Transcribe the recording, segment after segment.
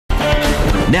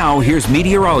Now here's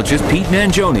meteorologist Pete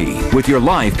Mangione with your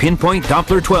live Pinpoint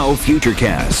Doppler 12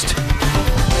 Futurecast.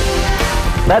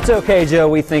 That's okay, Joe.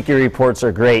 We think your reports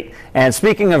are great. And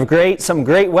speaking of great, some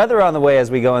great weather on the way as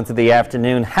we go into the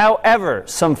afternoon. However,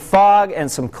 some fog and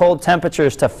some cold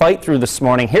temperatures to fight through this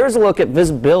morning. Here's a look at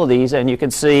visibilities, and you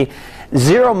can see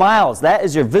 0 miles. That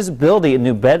is your visibility in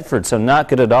New Bedford, so not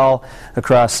good at all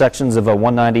across sections of a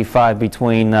 195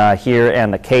 between here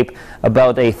and the Cape.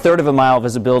 About a third of a mile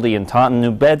visibility in Taunton.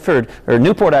 New Bedford, or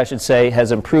Newport I should say,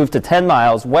 has improved to 10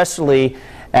 miles. Westerly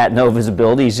at no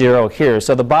visibility, 0 here.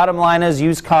 So the bottom line is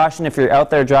use caution if you're out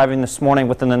there driving this morning.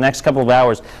 Within the next couple of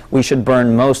hours, we should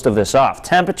burn most of this off.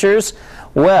 Temperatures,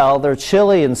 well, they're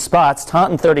chilly in spots.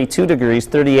 Taunton 32 degrees,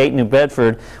 38 New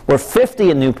Bedford. We're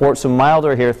 50 in Newport, so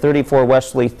milder here, 34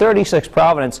 Westerly, 36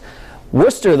 Providence.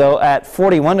 Worcester, though, at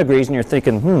 41 degrees, and you're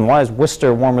thinking, why is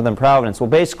Worcester warmer than Providence? Well,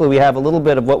 basically, we have a little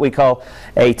bit of what we call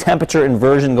a temperature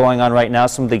inversion going on right now,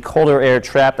 some of the colder air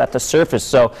trapped at the surface.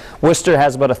 So Worcester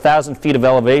has about 1,000 feet of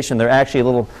elevation. They're actually a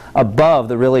little above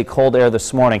the really cold air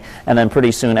this morning, and then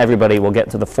pretty soon everybody will get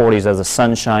to the 40s as the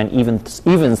sunshine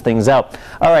evens things out.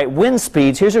 All right, wind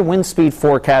speeds. Here's your wind speed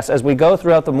forecast as we go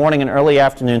throughout the morning and early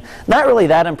afternoon. Not really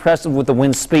that impressive with the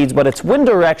wind speeds, but it's wind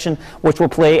direction which will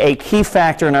play a key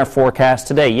factor in our forecast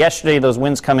today. Yesterday, those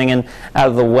winds coming in out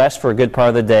of the west for a good part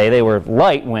of the day. They were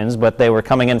light winds, but they were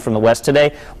coming in from the west.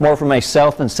 Today, more from a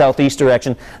south and southeast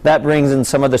direction. That brings in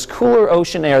some of this cooler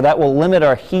ocean air that will limit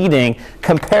our heating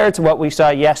compared to what we saw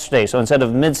yesterday. So instead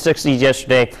of mid-60s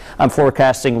yesterday, I'm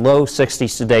forecasting low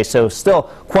 60s today. So still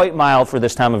quite mild for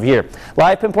this time of year.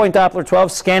 Live Pinpoint Doppler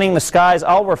 12 scanning the skies.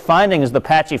 All we're finding is the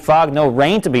patchy fog. No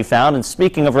rain to be found. And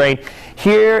speaking of rain,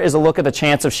 here is a look at the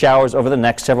chance of showers over the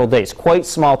next several days. Quite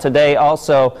small today.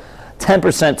 Also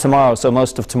 10% tomorrow, so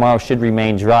most of tomorrow should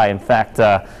remain dry. In fact,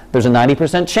 there's a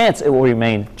 90% chance it will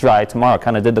remain dry tomorrow.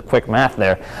 Kind of did the quick math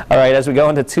there. All right, as we go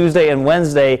into Tuesday and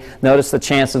Wednesday, notice the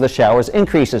chance of the showers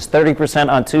increases. 30%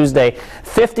 on Tuesday,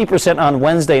 50% on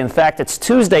Wednesday. In fact, it's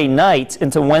Tuesday night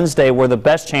into Wednesday where the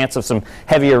best chance of some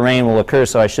heavier rain will occur,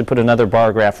 so I should put another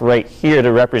bar graph right here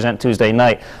to represent Tuesday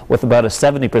night with about a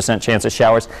 70% chance of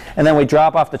showers. And then we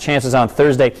drop off the chances on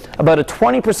Thursday. About a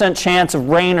 20% chance of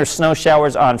rain or snow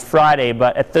showers on Friday,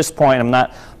 but at this point I'm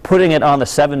not putting it on the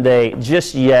 7-day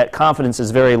just yet. Confidence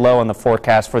is very low on the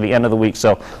forecast for the end of the week,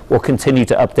 so we'll continue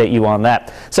to update you on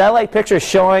that. Satellite pictures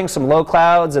showing some low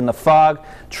clouds and the fog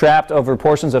trapped over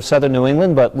portions of southern New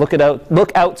England, but look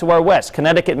out to our west.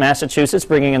 Connecticut, Massachusetts,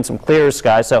 bringing in some clearer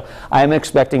skies, so I am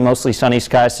expecting mostly sunny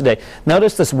skies today.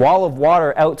 Notice this wall of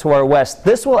water out to our west.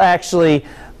 This will actually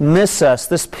miss us.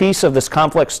 This piece of this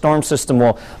complex storm system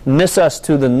will miss us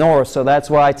to the north, so that's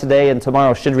why today and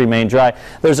tomorrow should remain dry.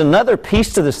 There's another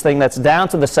piece to this thing that's down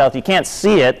to the south. You can't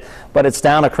see it, but it's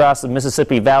down across the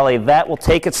Mississippi Valley. That will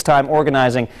take its time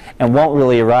organizing and won't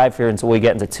really arrive here until we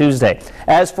get into Tuesday.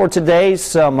 As for today,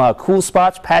 some cool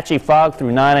spots, patchy fog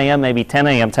through 9 a.m., maybe 10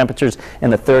 a.m., temperatures in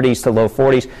the 30s to low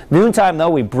 40s. Noontime, though,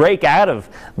 we break out of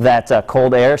that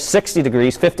cold air, 60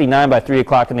 degrees, 59 by 3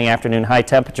 o'clock in the afternoon, high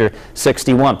temperature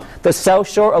 61. The South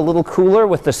Shore a little cooler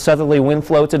with the southerly wind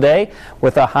flow today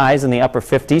with the highs in the upper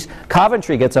 50s.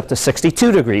 Coventry gets up to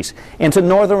 62 degrees. Into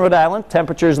northern Rhode Island,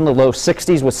 temperatures in the low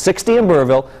 60s with 60 in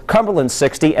Burrillville, Cumberland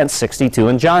 60 and 62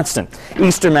 in Johnston.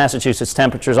 Eastern Massachusetts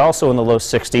temperatures also in the low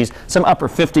 60s, some upper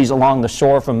 50s along the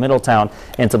shore from Middletown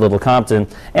into Little Compton.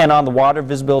 And on the water,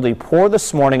 visibility poor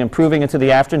this morning, improving into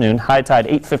the afternoon. High tide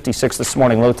 8:56 this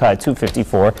morning, low tide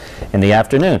 2:54 in the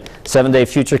afternoon. 7-day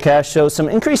futurecast shows some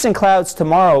increasing clouds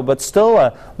tomorrow, but still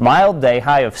a mild day,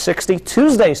 high of 60.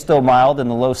 Tuesday still mild in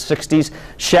the low 60s.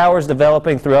 Showers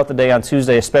developing throughout the day on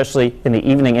Tuesday, especially in the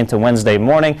evening into Wednesday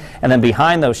morning. And then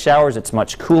behind those showers, it's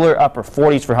much cooler, upper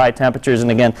 40s for high temperatures. And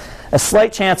again, a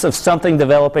slight chance of something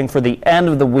developing for the end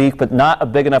of the week, but not a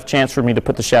big enough chance for me to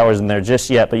put the showers in there just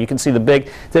yet. But you can see the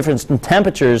big difference in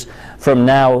temperatures from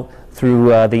now through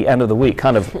the end of the week.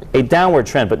 Kind of a downward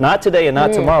trend, but not today and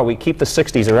not tomorrow. We keep the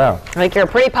 60s around. I think you're a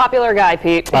pretty popular guy,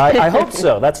 Pete. I hope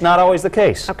so. That's not always the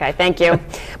case. Okay, thank you.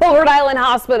 Well, Rhode Island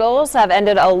hospitals have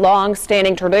ended a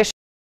long-standing tradition